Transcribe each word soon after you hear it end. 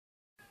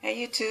Hey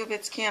YouTube,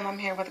 it's Kim. I'm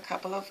here with a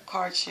couple of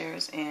card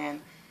shares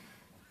and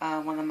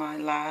one of my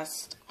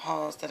last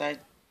hauls that I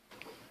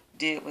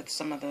did with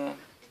some of the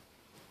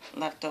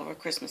leftover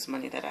Christmas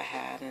money that I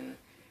had, and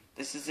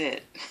this is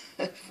it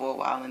for a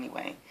while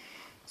anyway.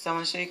 So I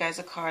want to show you guys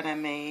a card I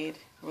made.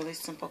 Really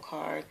simple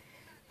card.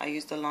 I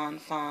used the Lawn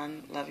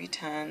Fawn, Love You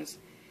Tons.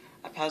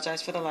 I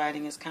apologize for the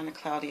lighting. It's kind of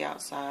cloudy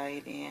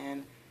outside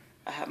and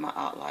I have my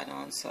outline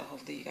on, so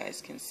hopefully you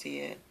guys can see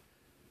it.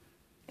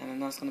 And I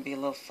know it's going to be a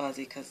little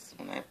fuzzy because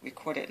when I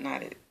record at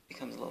night it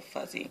becomes a little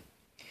fuzzy.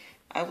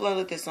 I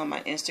uploaded this on my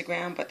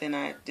Instagram, but then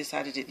I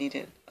decided it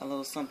needed a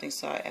little something,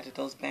 so I added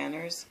those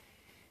banners.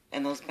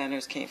 And those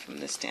banners came from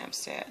this stamp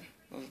set,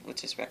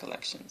 which is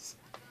Recollections.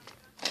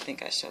 I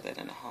think I showed that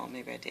in a haul,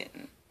 maybe I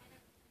didn't.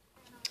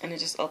 And it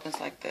just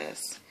opens like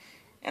this.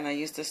 And I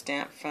used a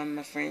stamp from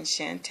my friend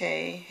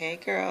Shantae. Hey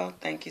girl,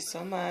 thank you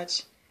so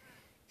much. It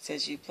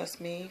says you plus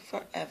me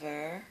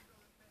forever.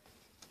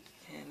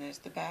 And there's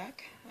the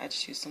back. I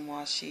just used some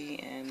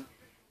washi and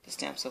the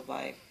Stamps of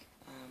Life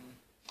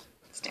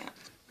stamp.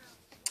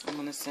 I'm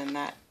going to send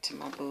that to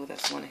my boo.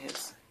 That's one of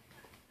his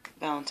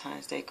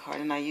Valentine's Day card.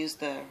 And I used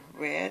the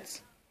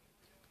reds.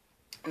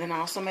 And then I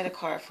also made a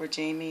card for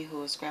Jamie,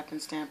 who is Scrapping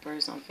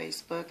Stampers on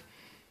Facebook.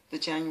 The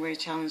January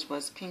challenge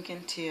was pink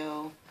and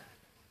teal,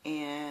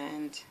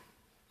 and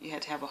you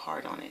had to have a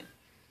heart on it.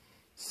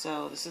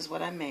 So this is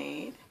what I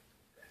made.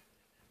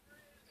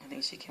 I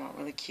think she came out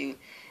really cute.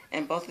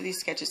 And both of these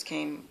sketches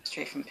came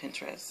straight from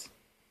Pinterest.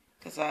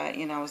 Because I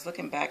was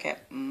looking back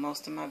at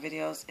most of my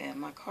videos, and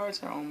my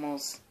cards are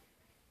almost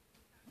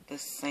the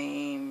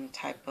same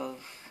type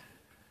of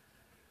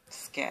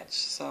sketch.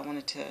 So I'm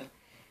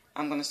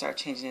going to start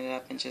changing it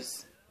up and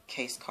just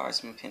case cards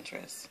from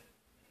Pinterest.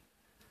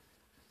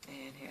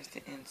 And here's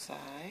the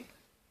inside.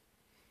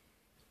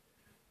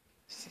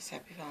 It says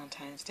Happy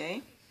Valentine's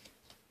Day.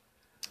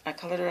 I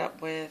colored her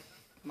up with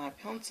my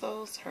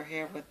pencils, her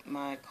hair with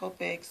my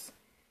Copics,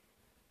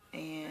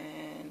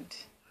 and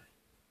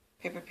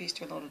paper piece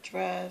to her little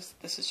dress.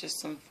 This is just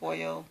some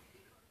foil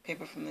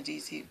paper from the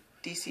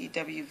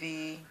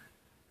DCWV.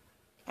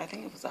 I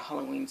think it was a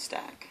Halloween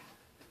stack.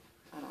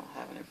 I don't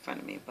have it in front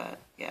of me, but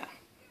yeah.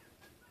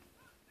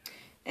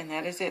 And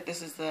that is it.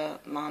 This is the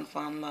Lawn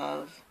Fawn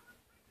Love.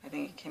 I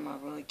think it came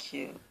out really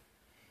cute.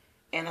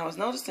 And I was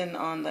noticing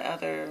on the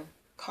other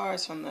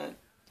cards on the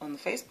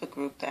Facebook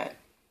group that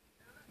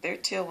their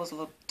teal was a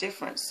little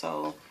different,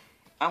 so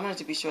I wanted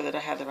to be sure that I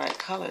had the right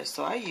color,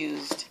 so I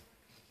used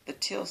the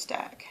teal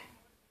stack.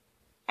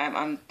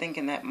 I'm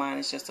thinking that mine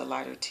is just a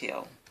lighter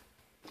teal.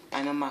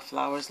 I know my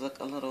flowers look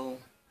a little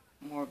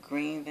more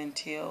green than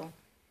teal,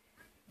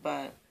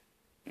 but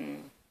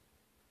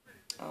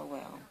oh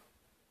well.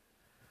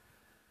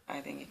 I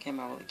think it came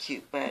out really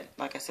cute, but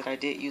like I said, I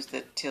did use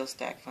the teal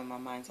stack from my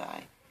mind's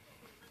eye.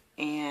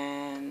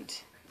 And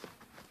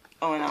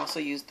I also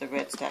used the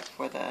red stack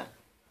for the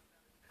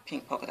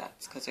pink polka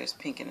dots, because there's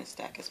pink in the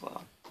stack as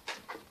well.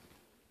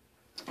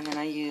 And then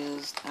I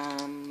used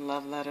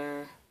Love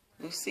Letter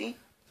Lucy.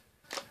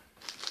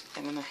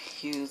 And then I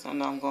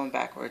know I'm going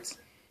backwards,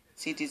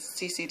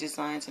 CC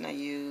Designs, and I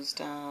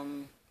used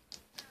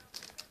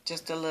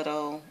just a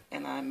little,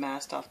 and I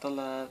masked off the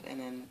love and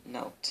then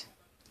note.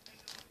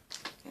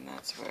 And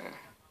that's right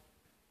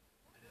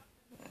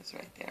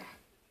there.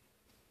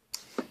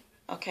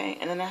 Okay,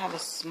 and then I have a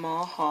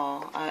small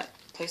haul. I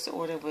placed an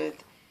order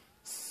with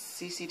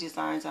CC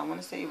Designs. I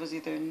want to say it was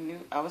either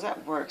I was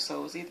at work, so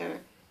it was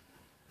either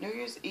New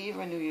Year's Eve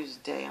or New Year's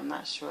Day. I'm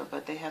not sure,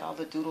 but they had all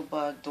the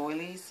Doodlebug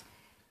doilies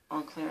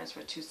on clearance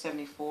for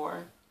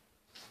 $2.74.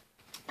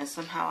 And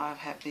somehow I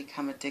have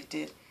become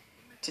addicted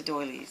to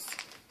doilies.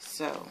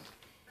 So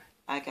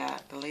I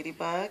got the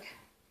Ladybug,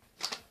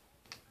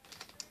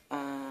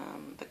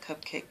 the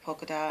Cupcake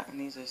Polka Dot, and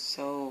these are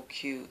so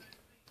cute.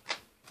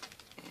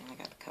 And I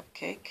got the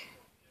Cupcake.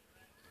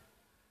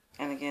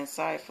 And again,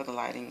 sorry for the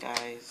lighting,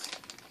 guys.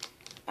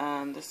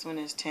 This one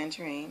is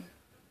Tangerine.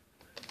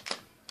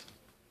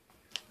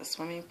 The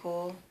Swimming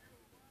Pool.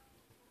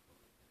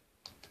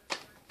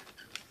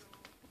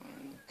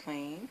 And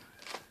Plain.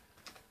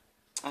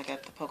 I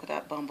got the Polka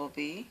Dot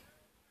Bumblebee.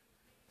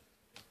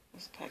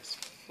 This pack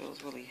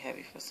feels really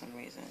heavy for some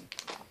reason.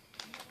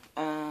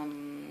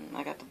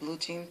 I got the Blue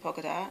Jean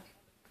Polka Dot.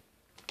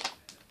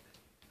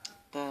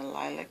 The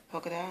Lilac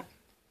Polka Dot.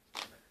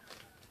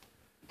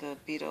 The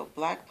Beetle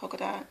Black Polka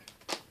Dot.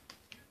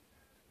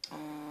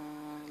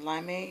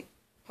 Limeade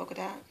Polka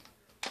Dot.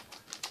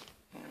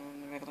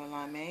 And the regular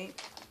Limeade.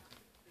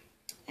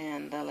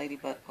 And the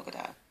Ladybug Polka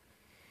Dot.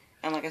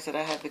 And like I said,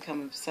 I have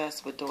become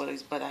obsessed with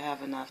doilies, but I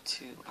have enough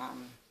to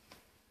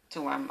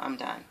where I'm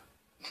done.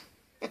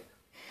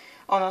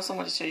 Oh, and I also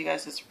want to show you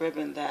guys this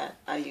ribbon that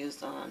I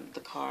used on the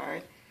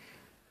card.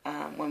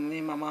 When me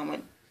and my mom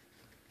went,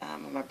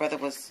 when my brother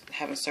was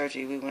having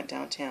surgery, we went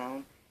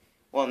downtown.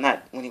 Well,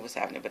 not when he was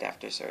having it, but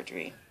after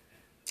surgery.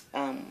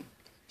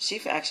 She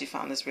actually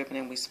found this ribbon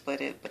and we split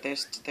it, but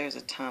there's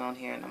a ton on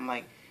here, and I'm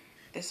like,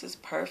 this is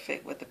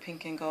perfect with the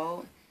pink and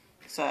gold.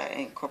 So I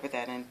incorporate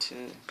that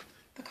into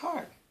the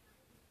card.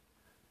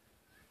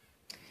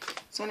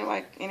 So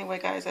anyway,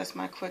 guys, that's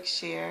my quick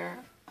share.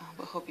 I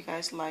hope you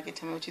guys like it.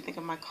 Tell me what you think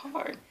of my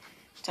card.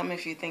 Tell me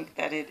if you think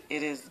that it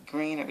is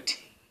green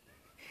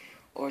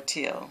or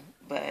teal.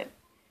 But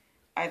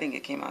I think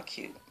it came out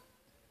cute.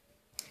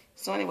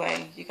 So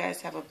anyway, you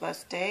guys have a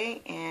blessed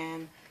day,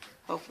 and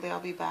hopefully I'll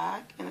be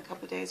back in a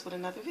couple of days with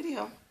another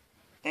video.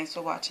 Thanks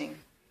for watching.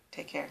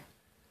 Take care.